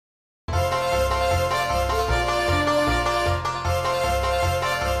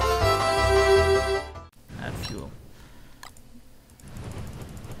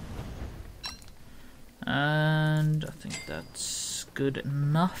think that's good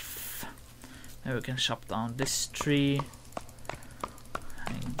enough. Now we can chop down this tree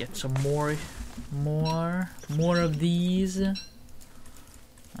and get some more of these.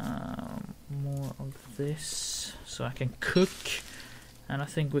 More of this, so I can cook, and I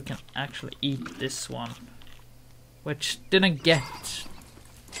think we can actually eat this one, which didn't get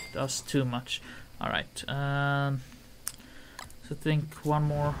us too much. All right. So I think one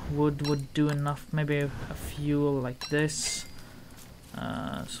more wood would do enough. Maybe a fuel like this.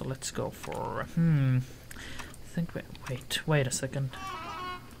 So let's go for. I think. Wait a second.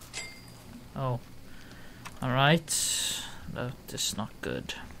 Oh. All right. That is not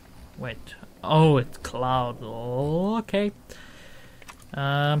good. Wait. Oh, it's cloud. Okay.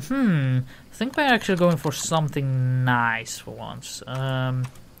 I think we're actually going for something nice for once.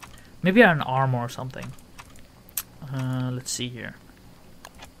 Maybe an armor or something. Let's see here.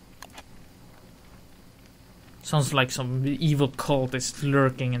 Sounds like some evil cult is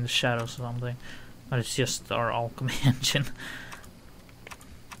lurking in the shadows or something. But it's just our alchemy engine.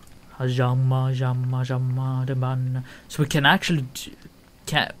 So we can actually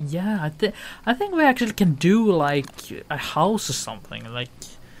I think we actually can do like a house or something, like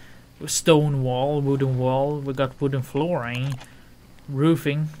a stone wall, wooden wall. We got wooden flooring,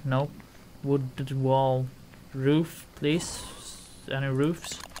 roofing. Nope, wooden wall, roof, please. Any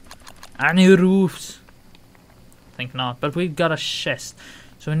roofs? Any roofs? Think not. But we got a chest,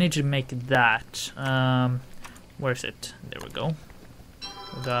 so we need to make that. Where's it? There we go.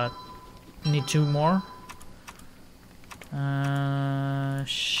 We got. Need 2 more.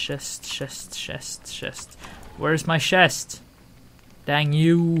 Chest. Where's my chest? Dang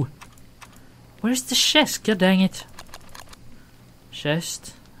you. Where's the chest? God dang it.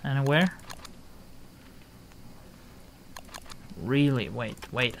 Chest. Anywhere? Really?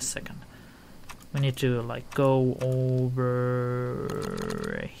 Wait a second. We need to like go over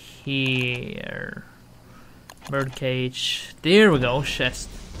here. Birdcage. There we go. Chest.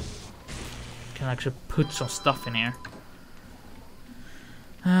 Can actually put some stuff in here.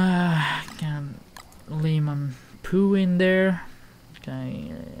 Can lemon poo in there.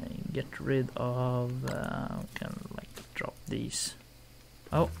 Okay, get rid of. Can like drop these.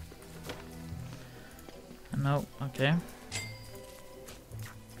 Oh, no. Okay.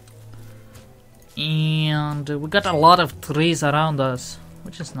 And we got a lot of trees around us,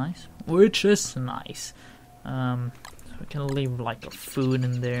 which is nice. So we can leave like a food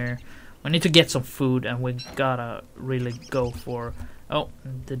in there. We need to get some food, and we gotta really go for. Oh,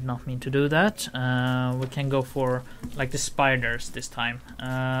 did not mean to do that. We can go for like the spiders this time.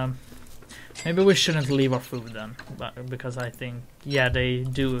 Maybe we shouldn't leave our food then, because I think they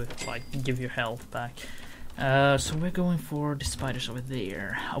do like give your health back. So we're going for the spiders over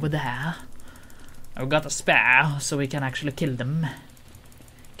there. I've got a spear, so we can actually kill them.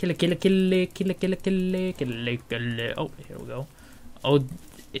 Kill. Oh, here we go. Oh.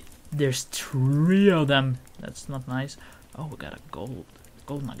 There's 3 of them. That's not nice. Oh, we got a gold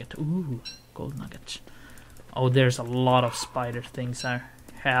nugget. Ooh, gold nugget. Oh, there's a lot of spider things there.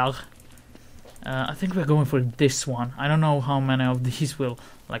 Hell. I think we're going for this one. I don't know how many of these will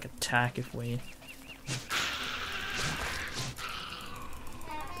like attack if we.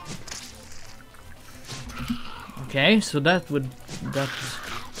 Okay, so that's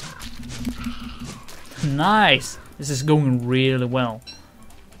nice. This is going really well.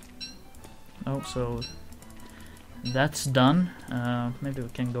 Oh, so that's done. Maybe we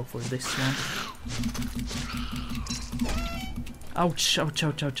can go for this one. Ouch.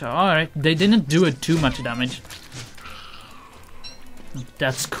 Alright, they didn't do it too much damage.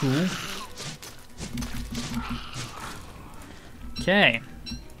 That's cool. Okay.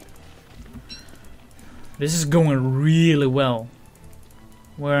 This is going really well.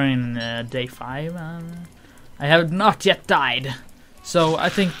 We're in day 5. I have not yet died. So I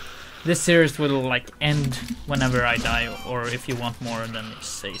think this series will like end whenever I die, or if you want more, then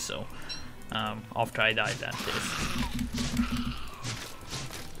just say so. After I die, that is.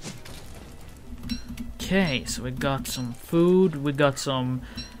 Okay, so we got some food, we got some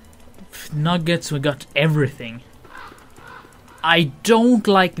nuggets, we got everything. I don't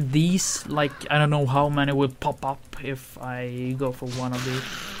like these, like I don't know how many will pop up if I go for one of these.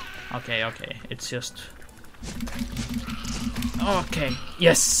 Okay, it's just. Okay,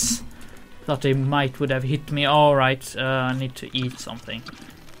 yes! Thought they would have hit me. Alright, I need to eat something.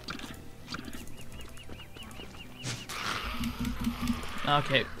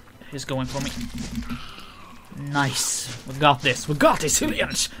 Okay, he's going for me. Nice. We got this,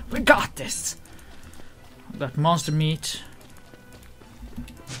 Hylians! We got this! We got monster meat.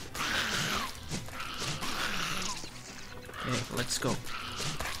 let's go.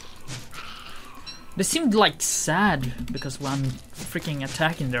 They seemed like sad because I'm freaking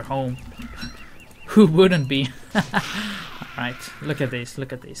attacking their home. Who wouldn't be? Alright, look at this,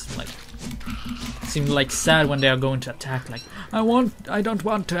 like seem like sad when they are going to attack, like I don't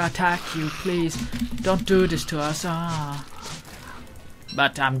want to attack you, please. Don't do this to us.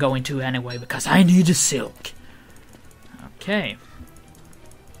 But I'm going to anyway because I need the silk. Okay.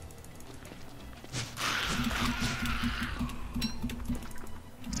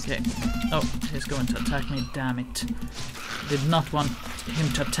 Okay. Oh, he's going to attack me, damn it. Did not want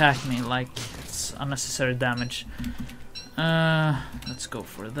him to attack me, like it's unnecessary damage. Let's go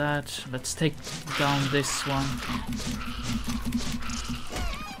for that. Let's take down this one.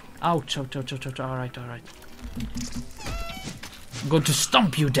 Ouch, ouch, ouch, ouch, ouch. Alright, alright. I'm going to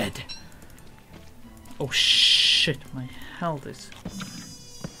stomp you dead. Oh shit, my health is...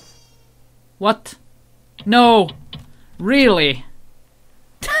 What? No! Really?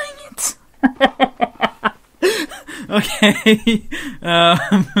 Dang it! Okay.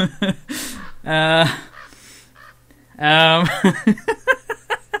 I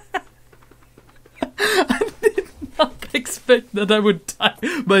did not expect that I would die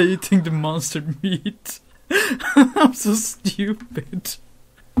by eating the monster meat. I'm so stupid.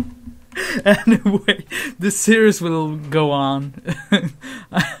 Anyway, the series will go on.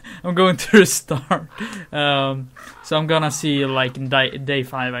 I'm going to restart. So I'm gonna see you like in day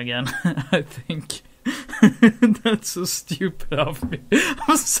 5 again. I think. That's so stupid of me.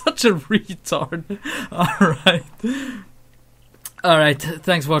 I'm such a retard. Alright,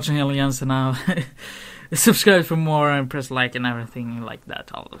 thanks for watching aliens, and now subscribe for more and press like and everything like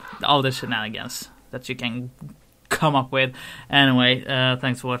that. All the shenanigans that you can come up with. Anyway,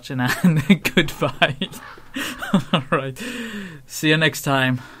 thanks for watching and goodbye. Alright, see you next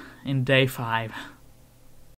time in day 5.